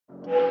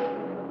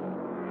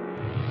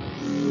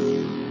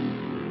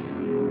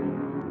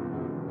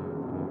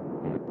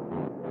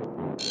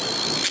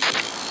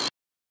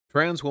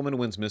Trans woman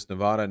wins Miss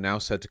Nevada, now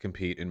set to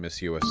compete in Miss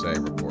USA,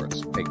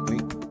 reports. Hey,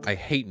 I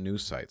hate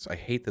news sites. I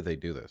hate that they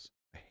do this.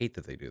 I hate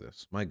that they do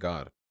this. My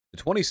God. The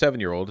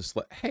 27-year-old is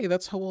hey,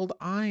 that's how old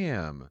I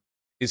am.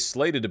 Is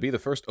slated to be the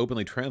first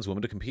openly trans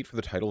woman to compete for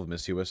the title of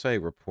Miss USA,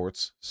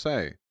 reports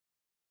say.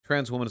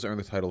 Trans woman has earned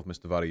the title of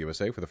Miss Nevada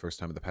USA for the first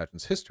time in the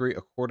pageant's history,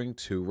 according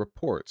to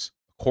reports.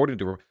 According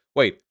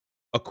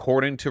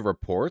to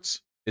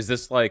reports? Is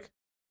this like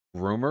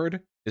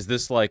rumored? Is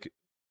this like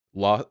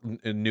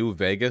New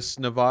Vegas,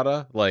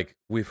 Nevada? Like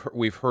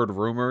we've heard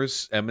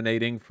rumors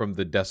emanating from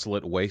the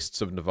desolate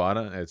wastes of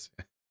Nevada.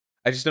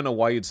 I just don't know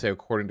why you'd say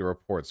according to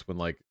reports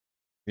when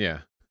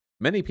yeah,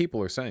 many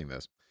people are saying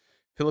this.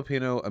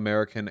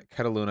 Filipino-American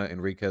Cataluna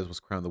Enriquez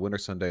was crowned the winner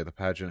Sunday at the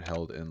pageant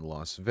held in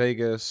Las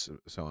Vegas,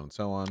 so on and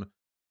so on.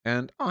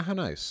 And, oh, how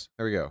nice.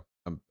 There we go.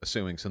 I'm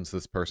assuming since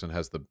this person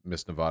has the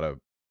Miss Nevada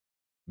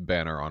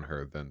banner on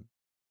her, then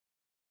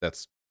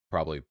that's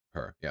probably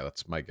her. Yeah,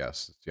 that's my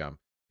guess. Yeah, I'm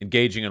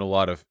engaging in a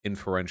lot of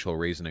inferential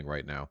reasoning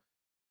right now.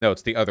 No,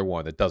 it's the other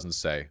one that doesn't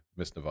say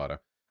Miss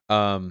Nevada.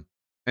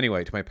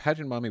 Anyway, to my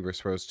pageant mommy,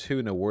 Miss Rose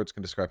 2, no words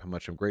can describe how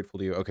much I'm grateful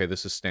to you. Okay,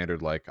 this is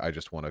standard, like, I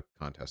just won a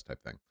contest type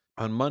thing.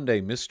 On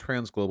Monday, Miss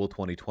Trans Global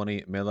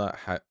 2020, Mela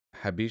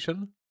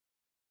Habishan,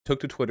 took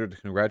to Twitter to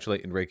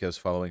congratulate Enriquez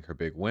following her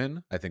big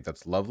win. I think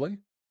that's lovely.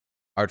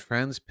 Our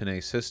trans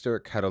Pinay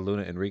sister,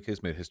 Cataluna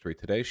Enriquez, made history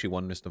today. She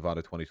won Miss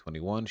Nevada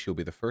 2021. She will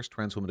be the first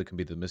trans woman to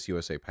compete in the Miss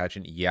USA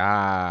pageant.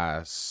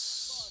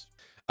 Yes.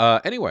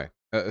 Anyway,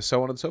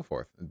 so on and so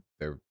forth.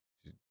 There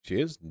she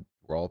is.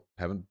 We're all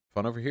having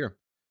fun over here.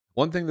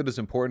 One thing that is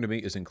important to me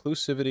is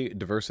inclusivity,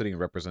 diversity, and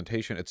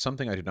representation. It's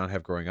something I did not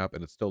have growing up,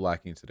 and it's still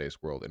lacking in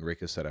today's world,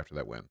 Enriquez said after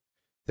that win.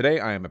 Today,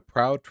 I am a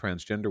proud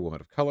transgender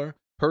woman of color.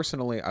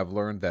 Personally, I've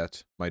learned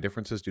that my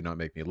differences do not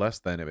make me less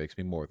than, it makes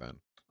me more than.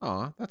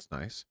 Aw, that's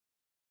nice.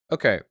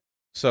 Okay,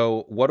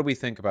 so what do we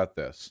think about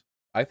this?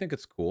 I think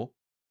it's cool.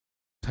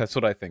 That's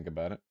what I think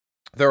about it.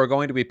 There are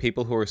going to be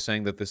people who are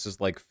saying that this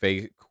is like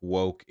fake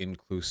woke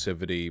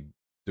inclusivity,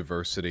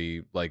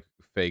 diversity, like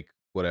fake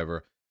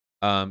whatever.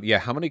 Yeah,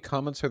 how many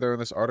comments are there in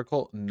this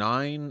article?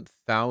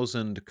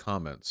 9,000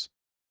 comments.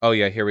 Oh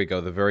yeah, here we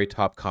go. The very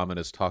top comment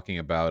is talking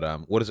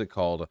about what is it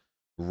called?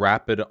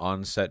 Rapid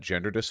onset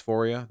gender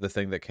dysphoria, the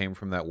thing that came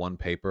from that one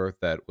paper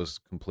that was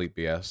complete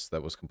BS,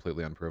 that was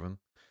completely unproven.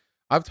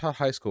 I've taught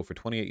high school for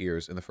 28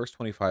 years. In the first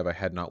 25, I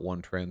had not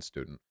one trans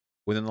student.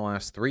 Within the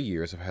last 3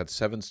 years, I've had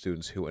 7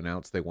 students who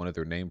announced they wanted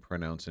their name,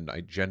 pronouns, and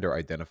gender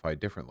identified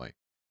differently.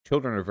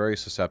 Children are very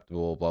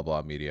susceptible, blah,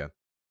 blah, media.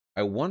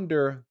 I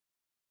wonder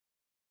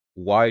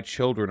why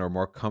children are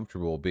more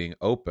comfortable being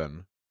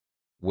open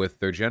with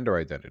their gender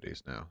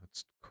identities now.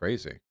 It's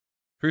crazy.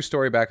 True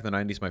story, back in the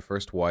 90s, my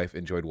first wife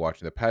enjoyed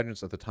watching the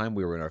pageants. At the time,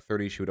 we were in our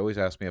 30s. She would always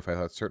ask me if I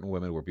thought certain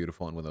women were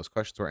beautiful, and when those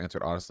questions were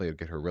answered honestly, it'd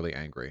get her really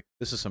angry.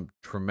 This is some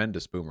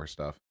tremendous boomer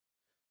stuff.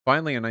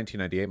 Finally, in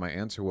 1998, my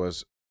answer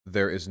was,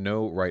 there is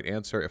no right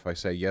answer. If I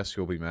say yes,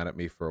 you'll be mad at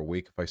me for a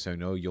week. If I say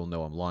no, you'll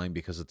know I'm lying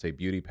because it's a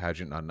beauty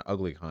pageant, not an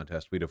ugly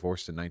contest. We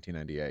divorced in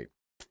 1998.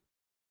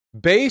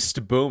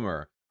 Based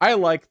boomer. I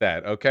like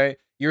that, okay?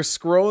 You're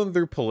scrolling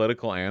through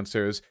political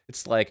answers.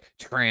 It's like,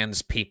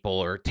 trans people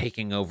are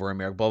taking over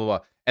America, blah, blah, blah.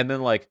 And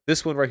then, like,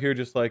 this one right here,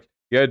 just like,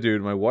 yeah,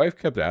 dude, my wife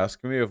kept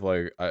asking me if,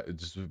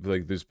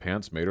 like, these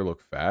pants made her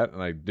look fat,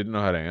 and I didn't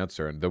know how to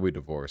answer, and then we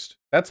divorced.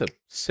 That's a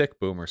sick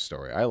boomer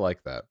story. I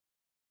like that.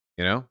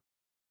 You know?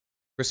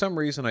 For some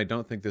reason, I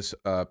don't think this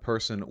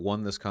person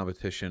won this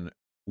competition,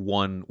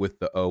 won with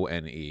the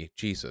O-N-E.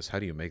 Jesus, how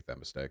do you make that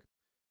mistake?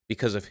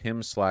 Because of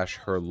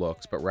him/her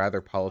looks, but rather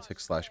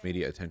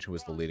politics/media attention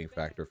was the leading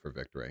factor for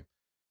victory.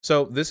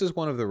 So this is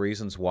one of the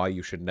reasons why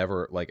you should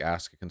never like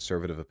ask a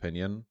conservative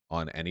opinion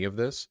on any of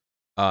this.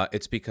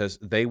 It's because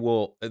they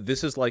will.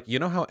 This is like, you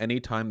know how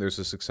anytime there's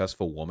a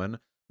successful woman,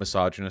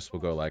 misogynists will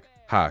go like,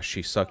 "Ha,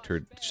 she sucked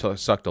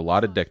a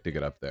lot of dick to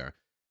get up there."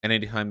 And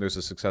anytime there's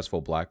a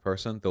successful black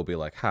person, they'll be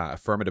like, "Ha,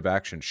 affirmative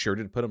action sure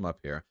did put him up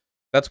here."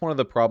 That's one of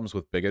the problems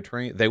with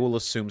bigotry. They will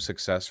assume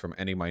success from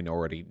any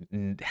minority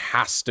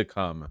has to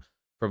come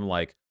from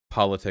like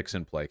politics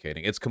and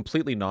placating. It's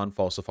completely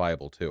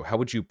non-falsifiable too. How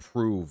would you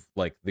prove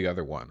like the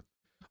other one?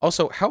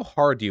 Also, how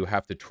hard do you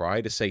have to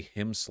try to say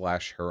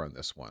him/her on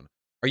this one?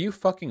 Are you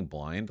fucking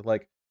blind?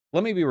 Like,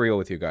 let me be real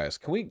with you guys.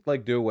 Can we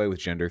like do away with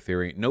gender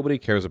theory? Nobody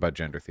cares about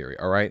gender theory,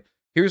 all right?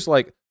 Here's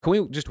like, can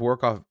we just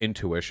work off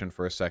intuition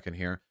for a second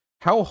here?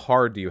 How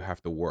hard do you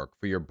have to work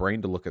for your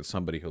brain to look at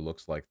somebody who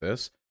looks like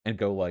this and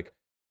go like,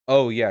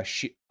 oh yeah,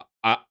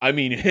 I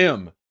mean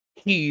him.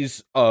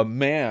 He's a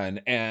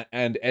man,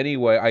 and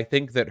anyway, I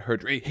think that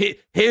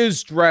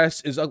his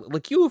dress is ugly.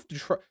 Like you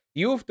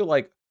have to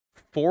like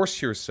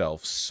force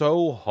yourself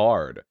so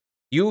hard.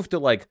 You have to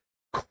like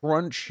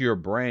crunch your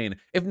brain.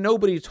 If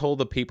nobody told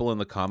the people in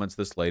the comments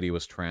this lady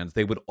was trans,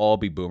 they would all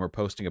be boomer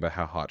posting about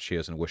how hot she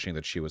is and wishing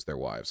that she was their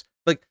wives.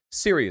 Like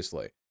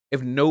seriously,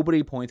 if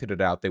nobody pointed it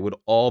out, they would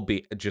all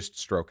be just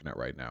stroking it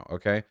right now.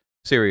 Okay,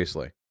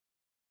 seriously.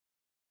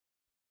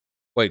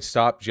 Wait,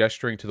 stop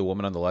gesturing to the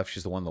woman on the left.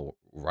 She's the one on the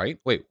right?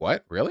 Wait,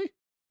 what? Really?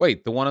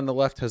 Wait, the one on the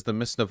left has the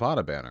Miss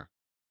Nevada banner.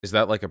 Is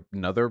that like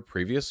another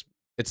previous?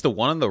 It's the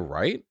one on the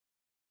right?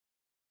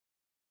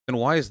 And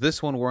why is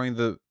this one wearing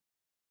the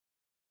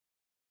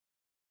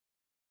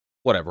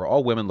whatever,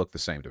 all women look the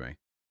same to me.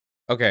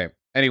 Okay,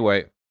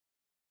 anyway,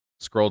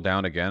 scroll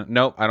down again.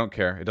 Nope, I don't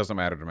care. It doesn't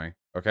matter to me.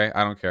 Okay,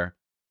 I don't care.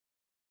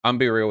 I'm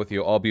be real with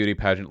you. All beauty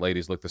pageant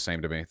ladies look the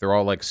same to me. They're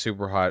all like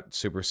super hot,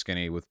 super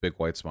skinny with big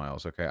white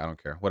smiles. Okay, I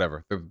don't care.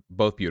 Whatever. They're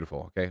both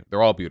beautiful. Okay,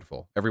 they're all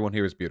beautiful. Everyone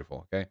here is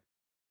beautiful. Okay.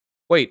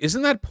 Wait,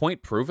 isn't that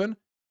point proven?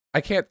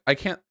 I can't. I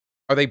can't.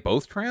 Are they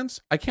both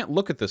trans? I can't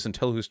look at this and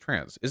tell who's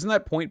trans. Isn't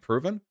that point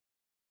proven?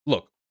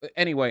 Look.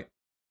 Anyway,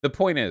 the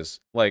point is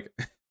like,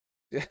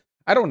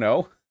 I don't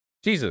know.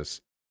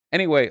 Jesus.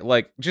 Anyway,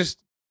 like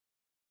just.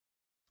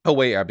 Oh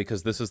wait, yeah,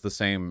 because this is the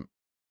same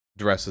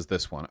dress as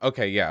this one.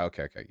 Okay, yeah,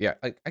 okay. Yeah,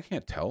 I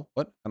can't tell.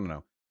 What? I don't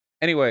know.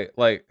 Anyway,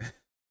 like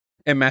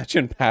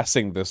imagine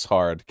passing this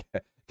hard,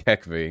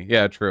 Kekvi.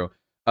 Yeah, true.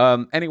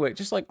 Anyway,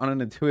 just like on an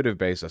intuitive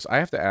basis, I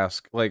have to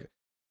ask, like,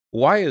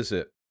 why is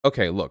it?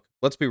 Okay, look,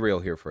 let's be real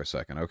here for a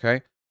second,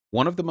 okay?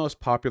 One of the most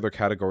popular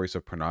categories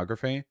of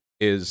pornography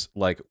is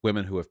like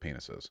women who have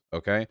penises,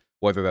 okay?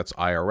 Whether that's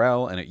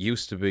IRL, and it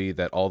used to be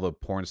that all the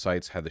porn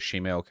sites had the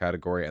shemale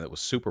category and it was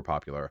super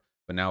popular,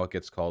 but now it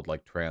gets called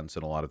like trans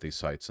in a lot of these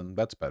sites, and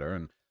that's better.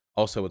 And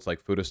also, it's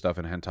like Fuda stuff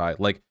and hentai.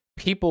 Like,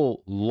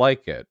 people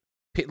like it.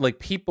 Like,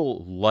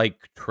 people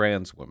like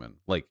trans women,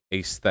 like,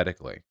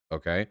 aesthetically,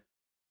 okay?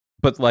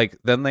 But, like,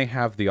 then they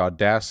have the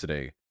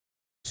audacity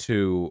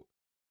to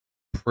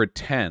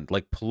pretend,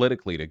 like,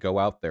 politically, to go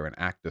out there and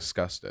act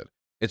disgusted.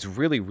 It's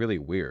really, really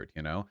weird,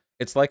 you know?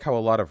 It's like how a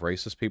lot of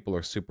racist people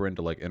are super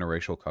into, like,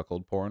 interracial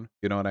cuckold porn.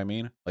 You know what I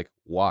mean? Like,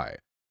 why?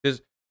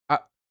 Because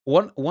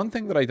one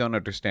thing that I don't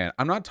understand,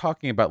 I'm not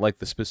talking about, like,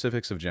 the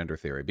specifics of gender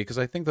theory, because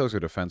I think those are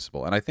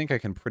defensible, and I think I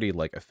can pretty,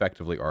 like,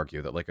 effectively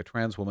argue that, like, a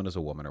trans woman is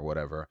a woman or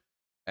whatever,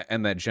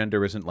 and that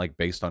gender isn't, like,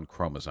 based on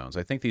chromosomes.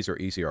 I think these are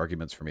easy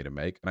arguments for me to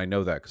make, and I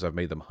know that because I've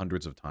made them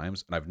hundreds of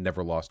times, and I've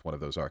never lost one of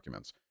those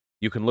arguments.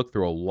 You can look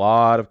through a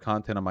lot of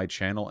content on my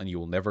channel, and you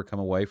will never come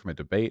away from a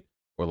debate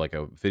or, like,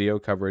 a video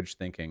coverage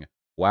thinking,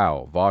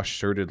 wow, Vosh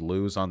sure did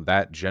lose on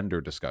that gender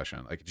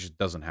discussion. Like, it just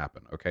doesn't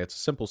happen, okay? It's a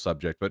simple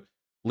subject, but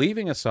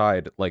leaving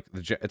aside, like,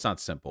 it's not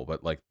simple,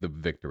 but, like, the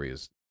victory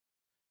is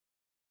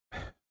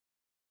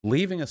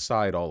leaving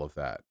aside all of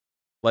that,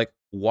 like,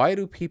 why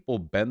do people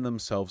bend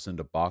themselves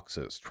into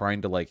boxes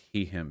trying to, like,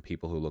 he, him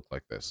people who look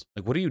like this?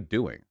 Like, what are you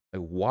doing?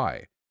 Like,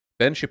 why?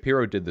 Ben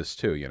Shapiro did this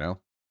too, you know?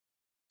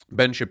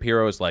 Ben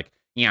Shapiro is like,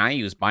 yeah, I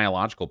use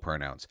biological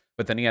pronouns.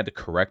 But then he had to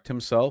correct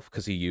himself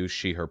because he used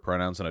she, her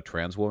pronouns on a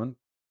trans woman.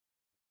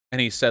 And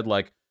he said,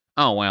 like,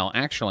 oh, well,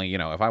 actually, you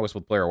know, if I was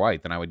with Blair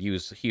White, then I would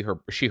use he, her,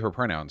 she, her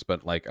pronouns,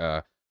 but like,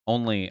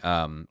 only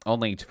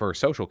for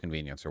social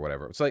convenience or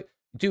whatever. It's like,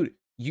 dude,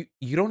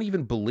 you don't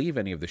even believe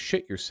any of the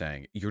shit you're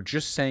saying. You're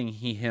just saying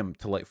he, him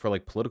to like for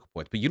like political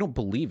points, but you don't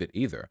believe it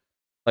either.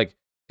 Like,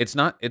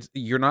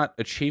 you're not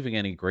achieving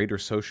any greater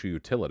social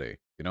utility.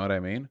 You know what I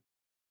mean?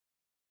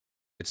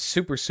 It's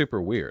super,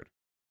 super weird.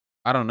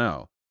 I don't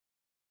know.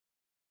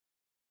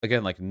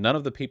 Again, like, none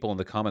of the people in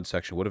the comment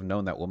section would have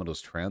known that woman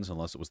was trans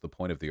unless it was the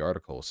point of the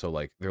article. So,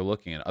 like, they're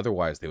looking at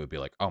otherwise they would be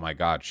like, "Oh my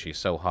god, she's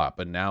so hot."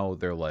 But now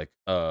they're like,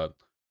 I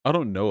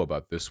don't know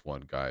about this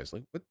one, guys."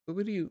 Like,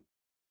 what do you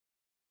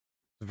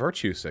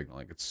virtue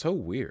signaling? It's so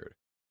weird.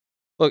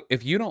 Look,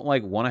 if you don't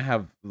like want to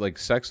have like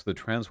sex with a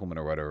trans woman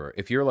or whatever,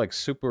 if you're like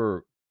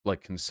super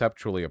like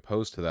conceptually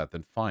opposed to that,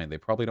 then fine. They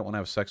probably don't want to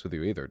have sex with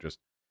you either. Just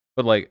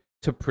but like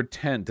to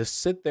pretend, to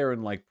sit there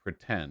and like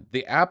pretend,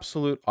 the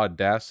absolute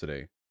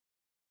audacity.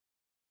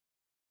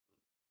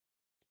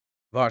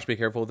 Vosh, be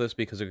careful with this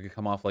because it could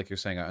come off like you're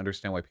saying, I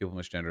understand why people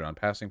misgendered on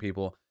passing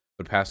people,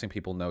 but passing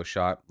people no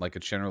shot. Like,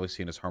 it's generally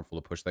seen as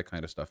harmful to push that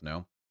kind of stuff,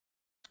 no.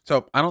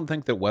 So I don't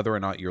think that whether or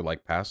not you're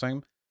like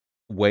passing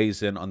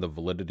weighs in on the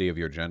validity of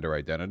your gender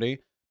identity.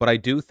 But I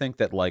do think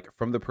that, like,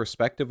 from the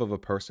perspective of a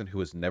person who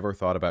has never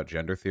thought about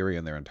gender theory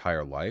in their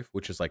entire life,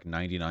 which is like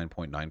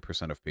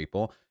 99.9% of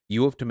people,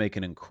 you have to make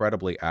an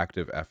incredibly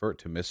active effort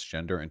to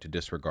misgender and to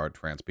disregard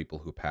trans people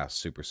who pass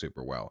super,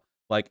 super well.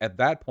 Like, at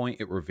that point,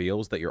 it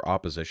reveals that your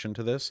opposition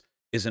to this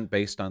isn't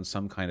based on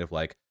some kind of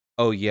like,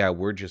 oh, yeah,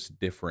 we're just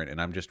different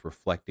and I'm just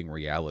reflecting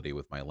reality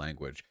with my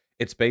language.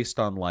 It's based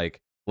on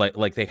like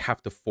they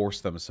have to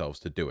force themselves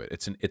to do it.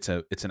 It's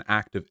an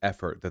active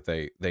effort that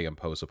they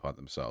impose upon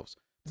themselves.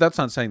 But that's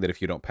not saying that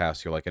if you don't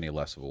pass, you're like any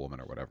less of a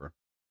woman or whatever.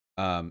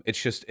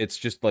 It's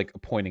just like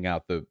pointing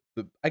out the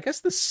I guess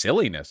the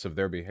silliness of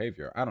their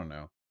behavior. I don't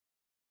know.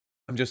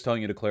 I'm just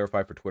telling you to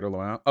clarify for Twitter.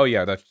 Oh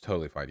yeah, that's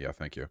totally fine. Yeah,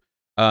 thank you.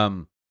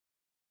 Um,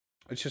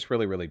 it's just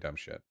really really dumb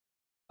shit.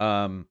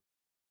 Um,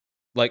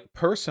 like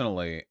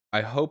personally,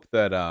 I hope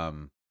that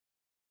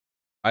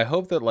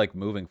like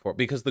moving forward,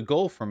 because the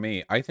goal for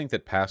me, I think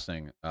that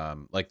passing,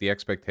 like the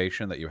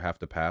expectation that you have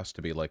to pass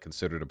to be like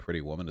considered a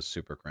pretty woman is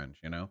super cringe,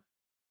 you know?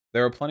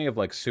 There are plenty of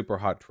like super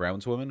hot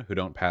trans women who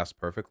don't pass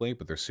perfectly,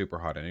 but they're super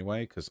hot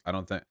anyway, because I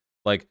don't think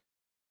like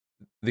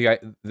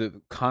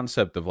the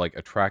concept of like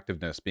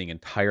attractiveness being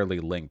entirely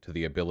linked to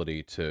the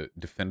ability to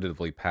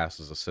definitively pass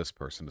as a cis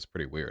person is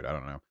pretty weird. I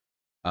don't know.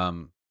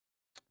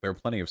 There are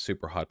plenty of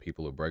super hot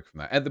people who break from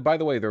that. And by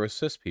the way, there are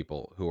cis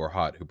people who are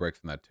hot who break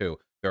from that too.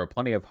 There are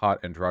plenty of hot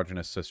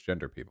androgynous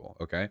cisgender people,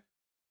 okay?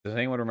 Does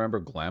anyone remember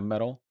glam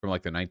metal from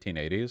like the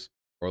 1980s?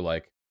 Or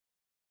like,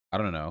 I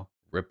don't know,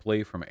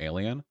 Ripley from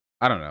Alien?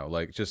 I don't know,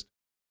 like just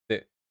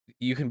it,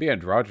 you can be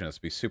androgynous,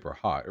 be super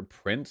hot. Or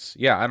Prince?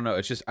 Yeah, I don't know.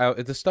 It's just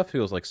this stuff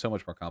feels like so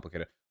much more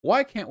complicated.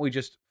 Why can't we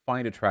just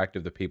find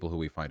attractive the people who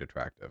we find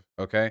attractive?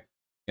 Okay?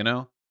 You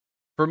know?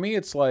 For me,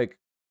 it's like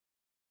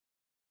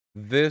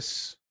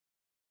this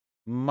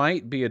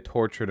might be a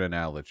tortured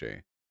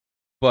analogy,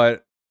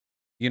 but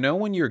you know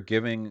when you're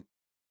giving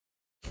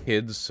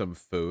kids some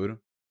food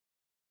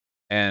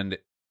and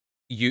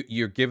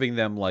you're giving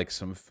them like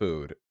some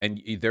food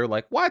and they're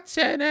like, "What's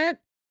in it?"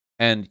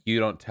 And you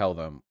don't tell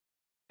them,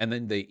 and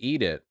then they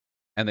eat it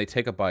and they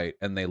take a bite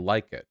and they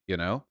like it, you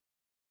know?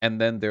 And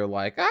then they're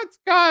like, "That's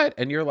good."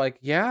 And you're like,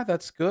 "Yeah,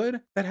 that's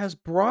good. That has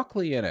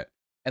broccoli in it."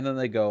 And then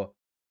they go,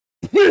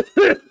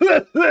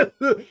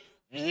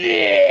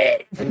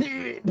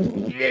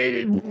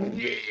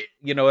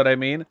 you know what I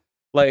mean?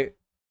 Like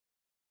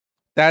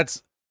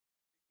that's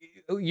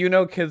you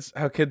know kids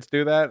how kids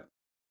do that?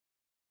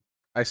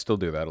 I still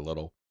do that a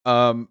little.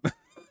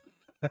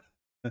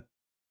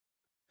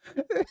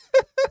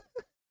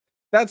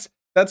 That's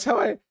that's how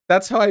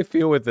I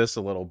feel with this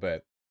a little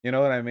bit. You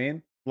know what I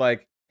mean?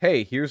 Like,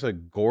 hey, here's a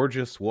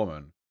gorgeous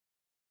woman.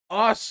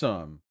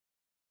 Awesome.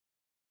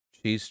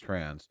 She's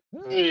trans.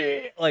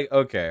 Like,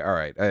 okay, all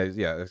right.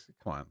 Yeah,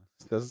 come on.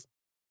 This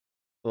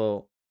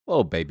little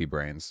baby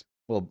brains.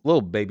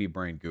 Little baby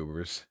brain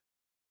goobers.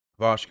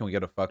 Vosh, can we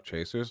get a fuck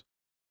chasers?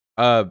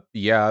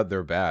 Yeah,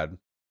 they're bad.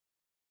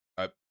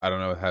 I don't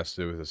know what it has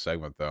to do with this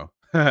segment though.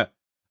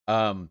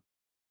 um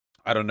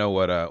I don't know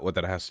what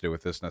that has to do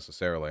with this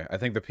necessarily. I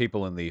think the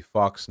people in the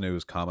Fox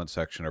News comment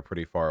section are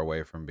pretty far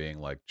away from being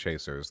like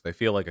chasers. They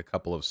feel like a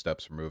couple of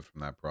steps removed from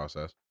that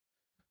process.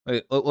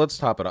 Let's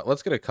top it up.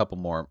 Let's get a couple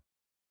more.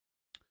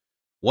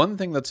 One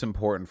thing that's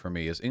important for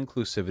me is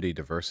inclusivity,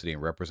 diversity,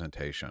 and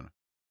representation.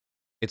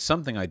 It's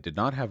something I did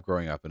not have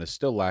growing up and is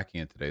still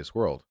lacking in today's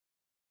world.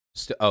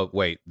 Oh,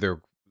 wait, they're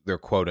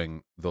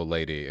quoting the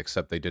lady,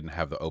 except they didn't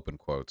have the open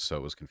quotes, so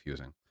it was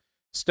confusing.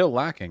 Still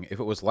lacking. If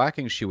it was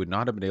lacking, she would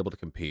not have been able to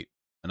compete.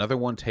 Another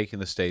one taking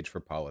the stage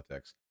for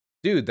politics.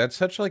 Dude, that's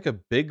such like a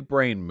big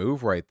brain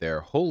move right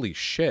there. Holy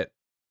shit.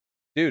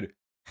 Dude,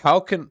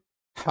 how can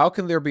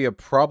there be a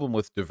problem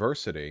with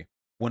diversity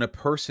when a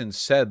person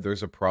said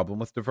there's a problem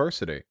with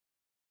diversity?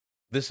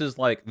 This is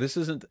like this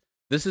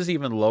is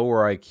even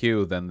lower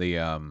IQ than the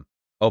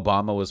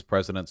Obama was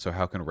president, so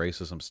how can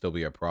racism still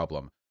be a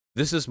problem?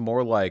 This is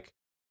more like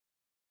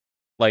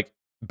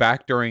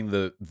back during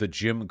the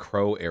Jim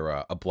Crow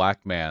era, a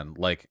black man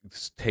like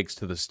takes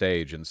to the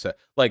stage and said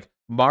like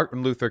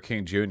Martin Luther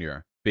King Jr.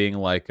 being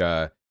like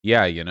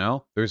yeah, you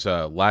know, there's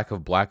a lack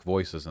of black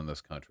voices in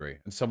this country.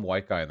 And some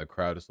white guy in the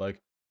crowd is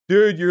like,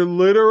 "Dude, you're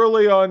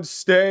literally on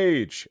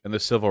stage." And the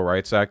Civil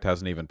Rights Act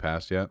hasn't even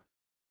passed yet.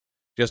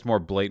 Just more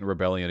blatant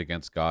rebellion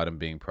against God and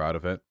being proud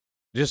of it.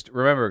 Just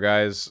remember,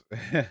 guys,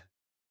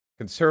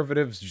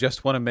 conservatives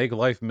just want to make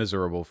life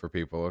miserable for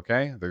people,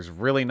 okay? There's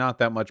really not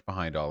that much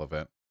behind all of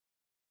it.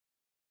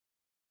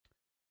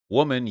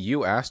 Woman,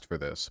 you asked for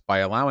this. By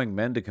allowing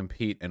men to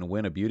compete and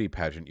win a beauty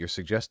pageant, you're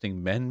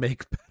suggesting men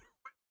make better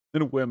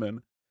than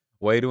women.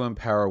 Way to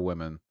empower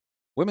women.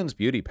 Women's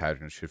beauty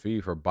pageants should be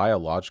for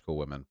biological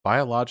women.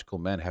 Biological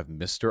men have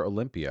Mr.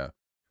 Olympia.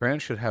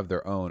 Trans should have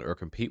their own or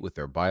compete with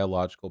their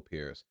biological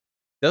peers.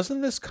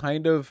 Doesn't this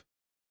kind of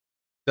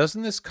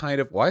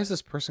why is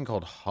this person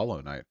called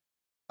Hollow Knight?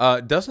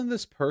 Doesn't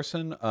this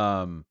person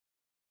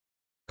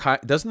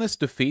doesn't this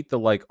defeat the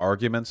like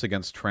arguments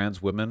against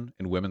trans women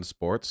in women's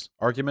sports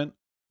argument?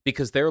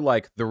 Because they're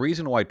like, the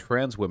reason why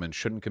trans women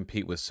shouldn't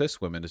compete with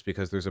cis women is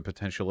because there's a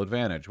potential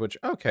advantage, which,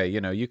 okay,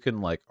 you know, you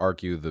can like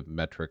argue the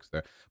metrics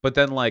there. But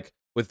then like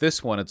with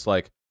this one, it's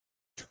like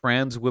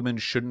trans women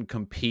shouldn't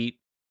compete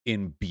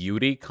in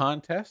beauty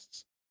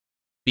contests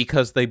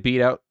because they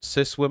beat out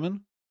cis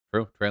women.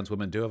 True. Trans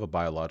women do have a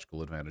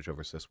biological advantage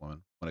over cis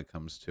women when it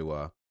comes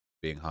to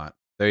being hot.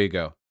 There you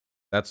go.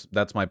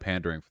 That's my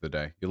pandering for the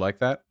day. You like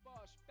that?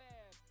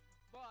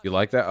 You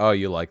like that? Oh,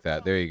 you like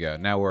that. There you go.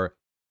 Now we're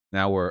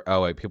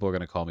oh wait, people are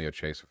gonna call me a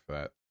chaser for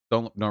that.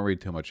 Don't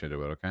read too much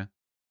into it, okay?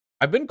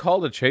 I've been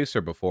called a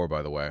chaser before,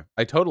 by the way.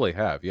 I totally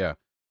have, yeah.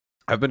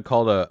 I've been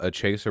called a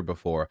chaser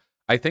before.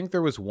 I think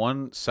there was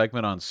one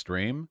segment on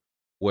stream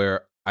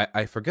where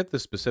I forget the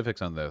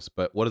specifics on this,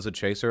 but what is a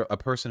chaser? A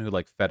person who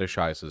like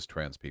fetishizes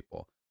trans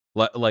people.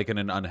 Like in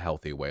an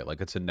unhealthy way,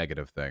 like it's a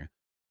negative thing.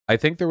 I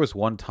think there was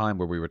one time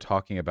where we were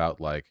talking about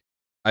like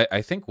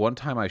I think one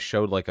time I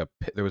showed like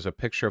there was a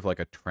picture of like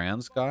a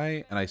trans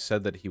guy and I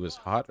said that he was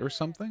hot or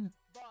something.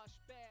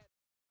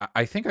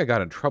 I think I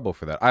got in trouble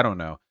for that. I don't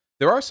know.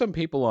 There are some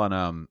people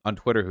on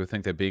Twitter who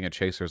think that being a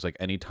chaser is like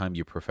anytime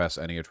you profess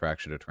any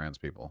attraction to trans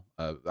people.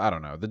 I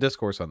don't know. The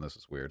discourse on this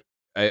is weird.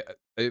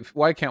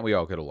 Why can't we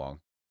all get along?